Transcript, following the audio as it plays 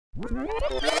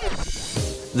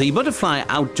The Butterfly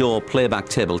Outdoor Playback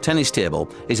Table Tennis Table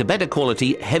is a better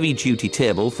quality, heavy-duty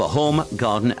table for home,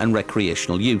 garden and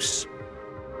recreational use.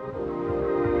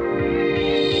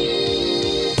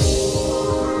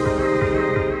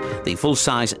 The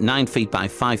full-size 9 feet by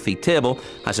 5 feet table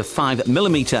has a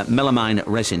 5mm melamine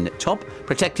resin top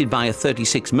protected by a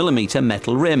 36mm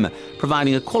metal rim,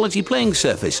 providing a quality playing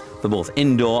surface for both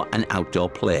indoor and outdoor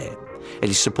play. It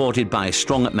is supported by a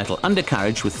strong metal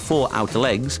undercarriage with 4 outer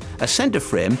legs, a centre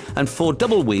frame and 4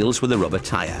 double wheels with a rubber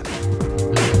tyre.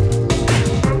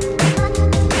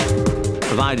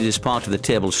 Provided as part of the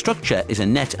table structure is a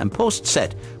net and post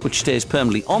set which stays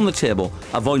permanently on the table,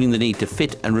 avoiding the need to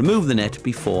fit and remove the net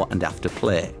before and after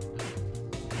play.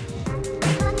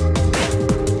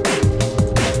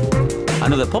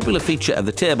 Another popular feature of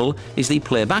the table is the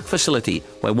playback facility,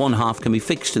 where one half can be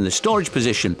fixed in the storage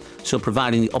position, so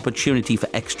providing the opportunity for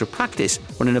extra practice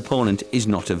when an opponent is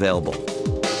not available.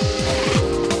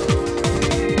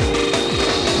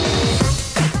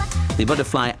 The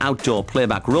Butterfly Outdoor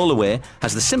Playback Rollaway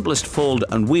has the simplest fold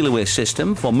and wheel away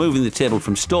system for moving the table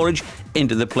from storage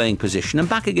into the playing position and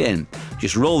back again.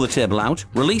 Just roll the table out,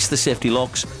 release the safety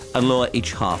locks and lower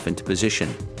each half into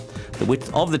position. The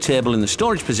width of the table in the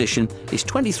storage position is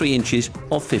 23 inches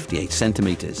or 58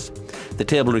 centimetres. The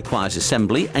table requires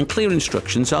assembly and clear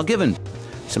instructions are given.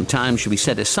 Some time should be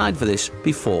set aside for this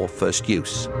before first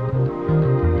use.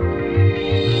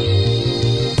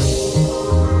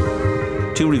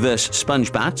 2 reverse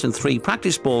sponge bats and 3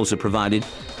 practice balls are provided,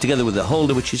 together with a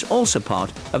holder which is also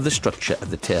part of the structure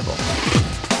of the table.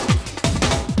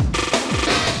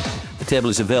 The table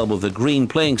is available with a green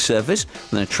playing surface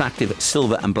with an attractive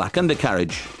silver and black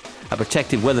undercarriage. A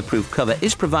protective weatherproof cover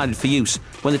is provided for use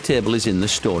when the table is in the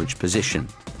storage position.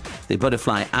 The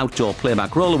Butterfly Outdoor Playback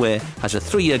Rollaway has a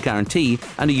 3-year guarantee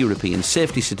and a European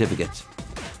safety certificate.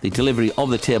 The delivery of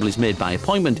the table is made by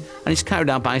appointment and is carried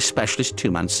out by a specialist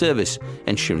 2-man service,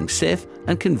 ensuring safe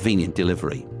and convenient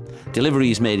delivery.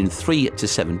 Delivery is made in 3 to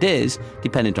 7 days,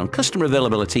 dependent on customer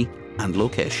availability and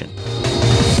location.